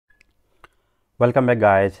Welcome back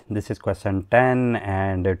guys, this is question 10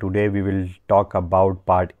 and today we will talk about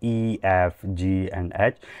part E, F, G and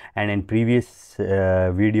H, and in previous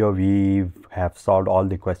video we have solved all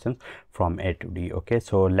the questions from A to D. Okay,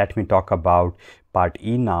 so let me talk about part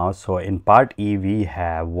E now. So in part E we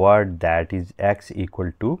have word that is x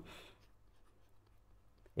equal to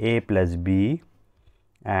A plus B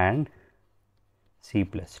and C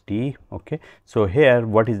plus D. Okay, so here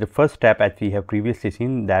what is the first step? As we have previously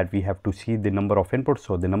seen that we have to see the number of inputs.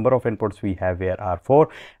 So the number of inputs we have here are 4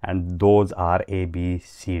 and those are A, B,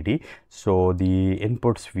 C, D. So the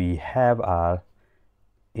inputs we have are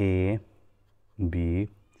A, B,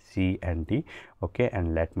 C and D. Okay,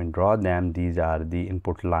 and let me draw them. These are the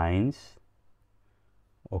input lines.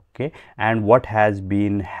 Okay, and what has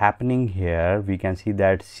been happening here, we can see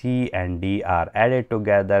that C and D are added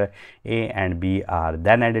together, A and B are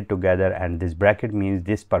then added together, and this bracket means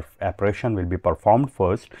this operation will be performed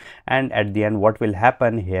first, and at the end what will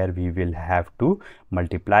happen here, we will have to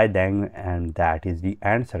multiply them, and that is the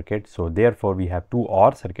AND circuit. So therefore we have two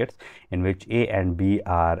OR circuits in which A and B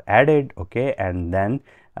are added, okay, and then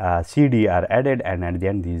C, D are added, and at the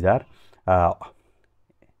end these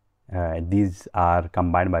are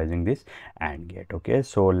combined by using this AND gate. Okay,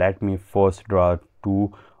 so let me first draw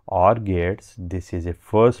two OR gates. This is a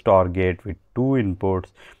first OR gate with two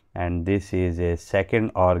inputs, and this is a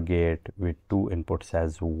second OR gate with two inputs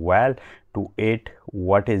as well. To it,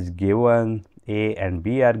 what is given, A and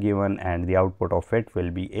B are given, and the output of it will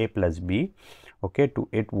be A plus B. Okay, to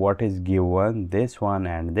it what is given, this one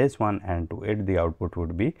and this one, and to it the output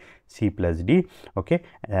would be C plus D. Okay,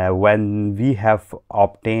 when we have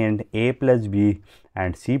obtained A plus B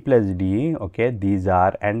and C plus D, okay, these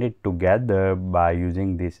are ANDed together by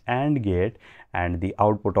using this AND gate, and the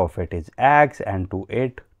output of it is X, and to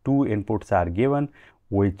it two inputs are given,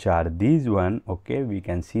 which are these one. Okay, we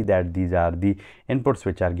can see that these are the inputs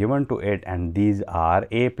which are given to it, and these are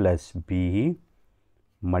A plus B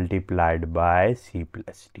multiplied by C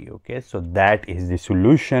plus D. Okay, so that is the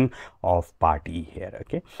solution of part E here.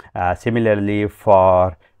 Okay, similarly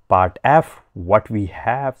for part F, what we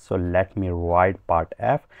have, so let me write part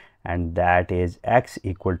F, and that is x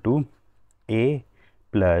equal to A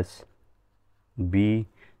plus B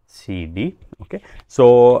C D. Okay,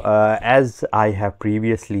 so as I have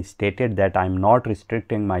previously stated that I'm not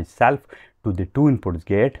restricting myself to the two inputs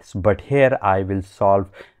gates, but here I will solve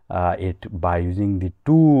it by using the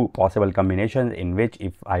two possible combinations in which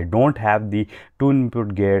if I don't have the two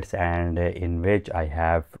input gates and in which I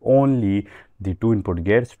have only the two input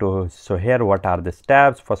gates. So here what are the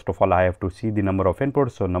steps? First of all, I have to see the number of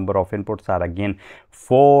inputs. So number of inputs are again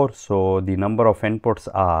 4. So the number of inputs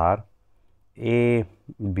are A,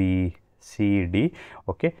 B, C, D.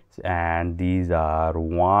 Okay, and these are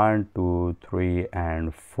 1, 2, 3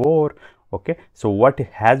 and 4. Okay, so what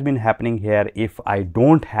has been happening here, if I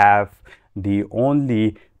don't have the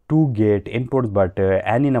only two gate inputs but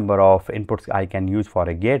any number of inputs I can use for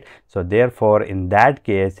a gate, so therefore in that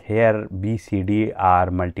case here B, C, D are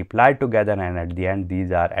multiplied together, and at the end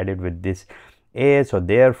these are added with this A. So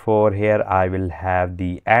therefore here I will have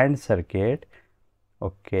the AND circuit.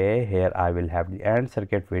 Okay, here I will have the AND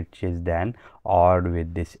circuit which is then ORed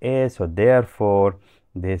with this A. So therefore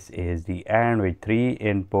this is the AND with 3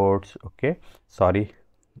 inputs. Okay, sorry,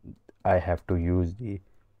 I have to use the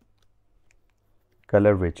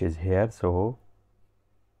color which is here. So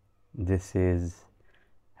this is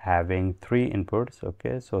having 3 inputs.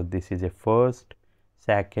 Okay, so this is a first,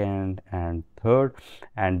 second and third,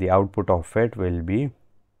 and the output of it will be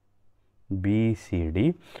B, C,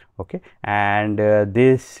 D. Okay, and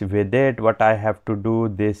this with it what I have to do,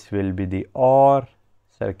 this will be the OR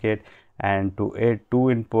circuit, and to it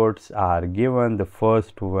two inputs are given. The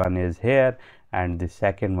first one is here and the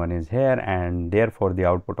second one is here, and therefore the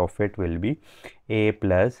output of it will be A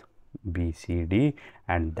plus B, C, D,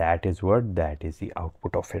 and that is what, that is the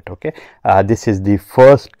output of it. Okay, this is the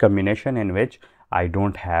first combination in which I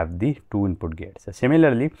don't have the two input gates.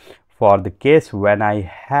 Similarly, for the case when I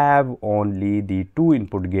have only the two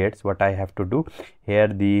input gates, what I have to do here,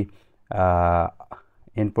 the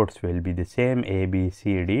inputs will be the same, A, B,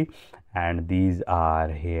 C, D, and these are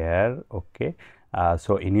here. Okay,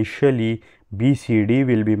 so initially B, C, D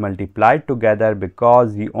will be multiplied together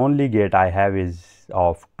because the only gate I have is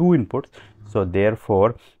of two inputs. So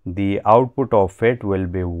therefore the output of it will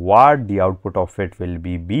be what? The output of it will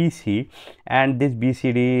be BC, and this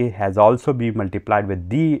BCD has also been multiplied with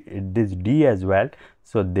this D as well.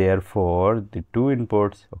 So therefore the two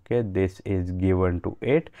inputs, okay, this is given to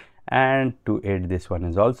it, and to it this one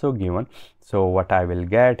is also given. So what I will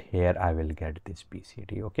get here, I will get this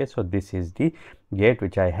BCD. Okay, so this is the gate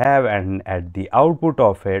which I have, and at the output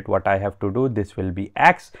of it what I have to do, this will be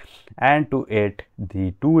X, and to it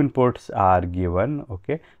the two inputs are given.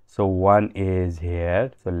 Okay, so one is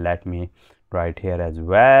here, so let me write here as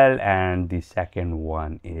well, and the second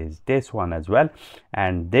one is this one as well,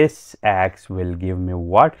 and this X will give me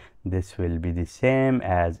what, this will be the same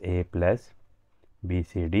as A plus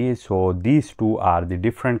BCD. So these two are the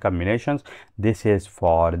different combinations. This is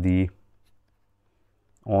for the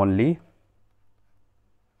only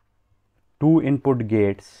two input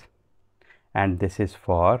gates, and this is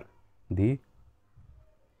for the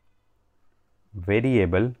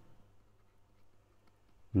variable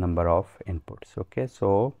number of inputs. Okay,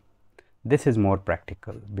 so this is more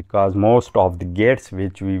practical because most of the gates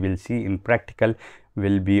which we will see in practical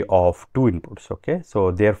will be of two inputs. Okay,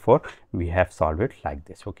 so therefore we have solved it like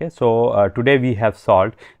this. Okay, so today we have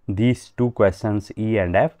solved these two questions, E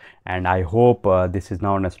and F, and I hope this is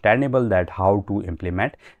now understandable that how to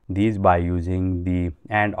implement these by using the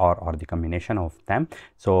AND or the combination of them.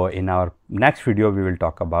 So in our next video we will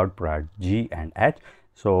talk about product G and H.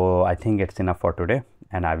 So I think it's enough for today,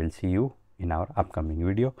 and I will see you in our upcoming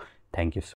video. Thank you so much.